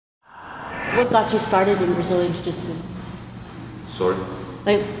What got you started in Brazilian Jiu-Jitsu? Sorry?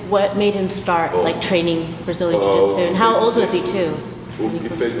 Like, what made him start, like, training Brazilian Jiu-Jitsu? And how old was he, too? O que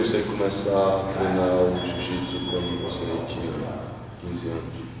fez você começar a treinar o Jiu-Jitsu quando você tinha 15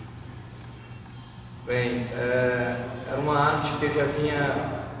 anos? Bem, era uma arte que eu já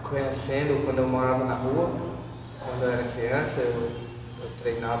vinha conhecendo quando eu morava na rua. Quando eu era criança, eu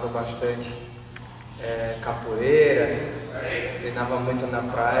treinava bastante capoeira, treinava muito na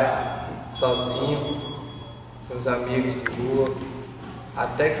praia, sozinho, com os amigos de rua.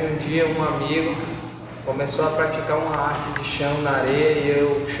 Até que um dia um amigo começou a praticar uma arte de chão na areia e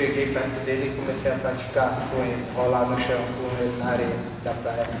eu cheguei perto dele e comecei a praticar com ele, rolar no chão com ele na areia da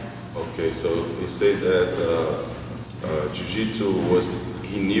praia. Okay, so he said that Jiu-Jitsu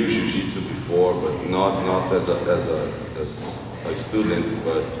he knew Jiu-Jitsu before, but not as a student,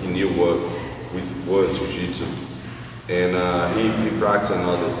 but he knew what was Jiu-Jitsu. And he practiced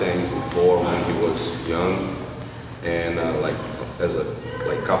other things before when he was young, and like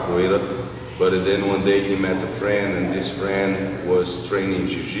capoeira. But then one day he met a friend, and this friend was training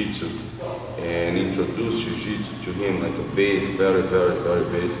Jiu-Jitsu and introduced Jiu-Jitsu to him, like a basic, very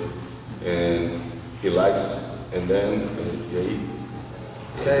basic. And he likes, and then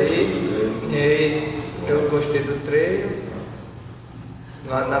E aí eu gostei do treino.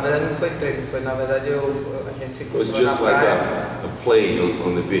 Na verdade não foi treino, foi na verdade a gente se encontrou na praia. It was just like a play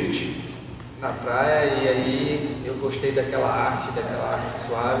on the beach. Na praia, e aí eu gostei daquela arte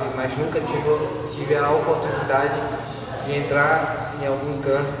suave, mas nunca tive a oportunidade de entrar em algum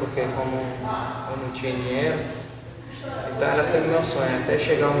canto, porque como eu não tinha dinheiro, então era sempre meu sonho, até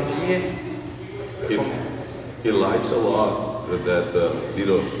chegar um dia. He likes a lot that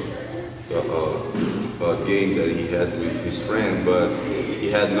little game that he had with his friend, but he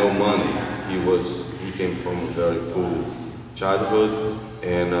had no money. He came from a very poor childhood,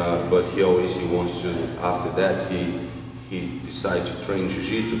 and but he wants to. After that, he decided to train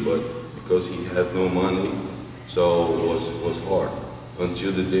Jiu-Jitsu, but because he had no money, so it was hard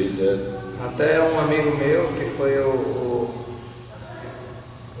until the day that. Até um amigo meu que foi o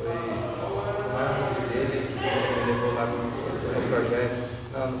projeto.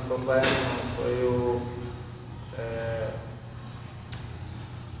 Não foi o Baiano, não. Foi o.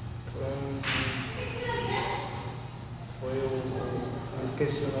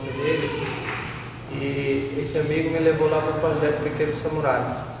 Esqueci o nome dele. E esse amigo me levou lá para o projeto Pequeno Samurai.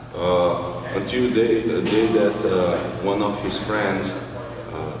 Until the day that one of his friends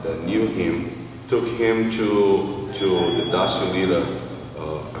that knew him took him to the Dacio Lira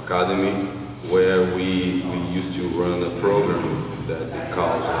Academy, where we used to run a program that we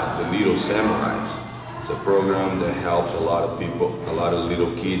call the Little Samurais. It's a program that helps a lot of people, a lot of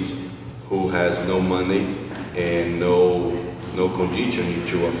little kids who has no money and no conditioning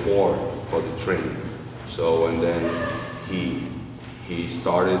to afford for the training. So, and then he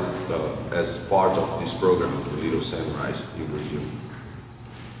started as part of this program, the Little Samurais in Brazil.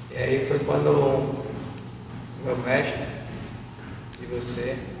 E aí foi quando meu mestre e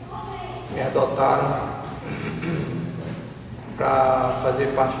você me adotaram para fazer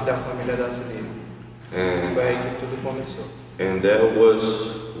parte da família da Sulina. Foi aí que tudo começou. And that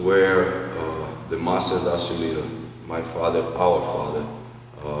was where the master da Sulina, my father, our father,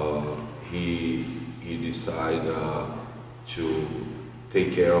 he decided to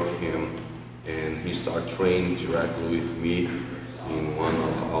take care of him, and he started training directly with me in one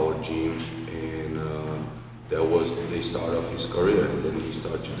of our gyms, and that was the start of his career. And then he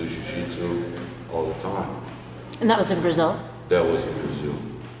started to do Jiu-Jitsu all the time. And that was in Brazil? That was in Brazil.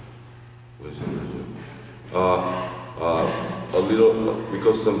 A little,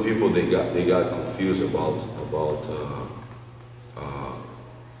 because some people they got confused about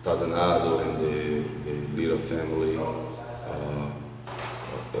Tadanado and the Lira family.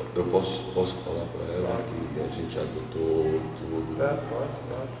 Eu posso falar para ela que a gente adotou tudo. Tá, pode.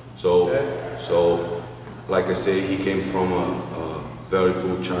 So, like I say, he came from a very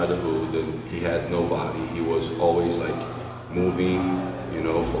poor childhood, and he had nobody. He was always like moving, you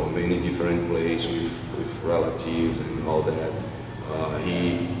know, for many different places with relatives and all that.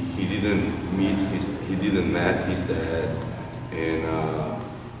 He didn't meet his dad, and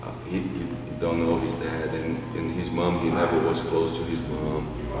he don't know his dad, and his mom, he never was close to his mom,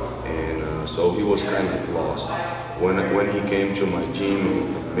 and so he was kind of lost. When he came to my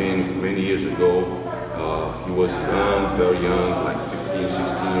gym many years ago, he was young, very young, like 15,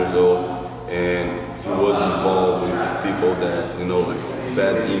 16 years old, and he was involved with people that, you know, like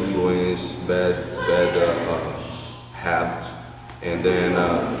bad influence, bad habits. And then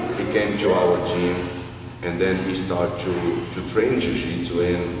he came to our gym, and then he started to train Jiu-Jitsu,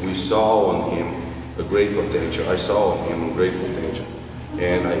 and we saw on him a great potential. I saw on him a great potential,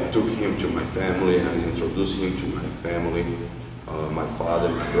 and I took him to my family, and I introduced him to my family, my father,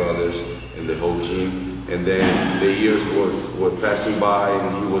 my brothers, and the whole team. And then the years were passing by,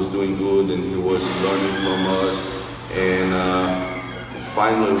 and he was doing good, and he was learning from us, and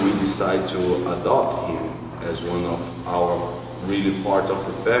finally we decided to adopt him as one of our really part of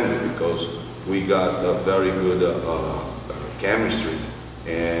the family, because we got a very good chemistry,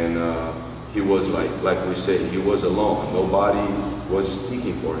 and he was like we say, he was alone. Nobody was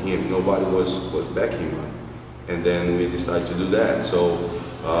sticking for him. Nobody was backing him. And then we decided to do that. So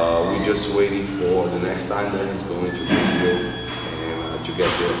we're just waiting for the next time that he's going to Brazil and to get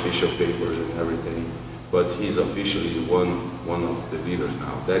the official papers and everything. But he's officially one of the leaders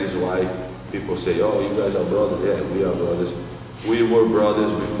now. That is why people say, oh, you guys are brothers. Yeah, we are brothers. We were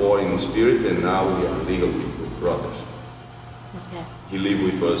brothers before in spirit, and now we are legally brothers. Okay. He lived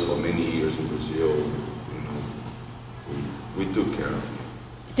with us for many years in Brazil. You know, we took care of him.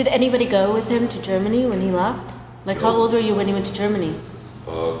 Did anybody go with him to Germany when he left? Like, No. how old were you when he went to Germany?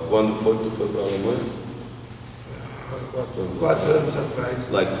 Quando foi que tu foi para a Alemanha? 4 anos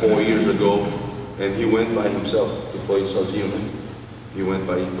atrás. Like 4 years ago, and he went by himself. He foi sozinho, né? He went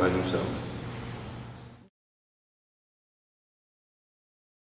by himself.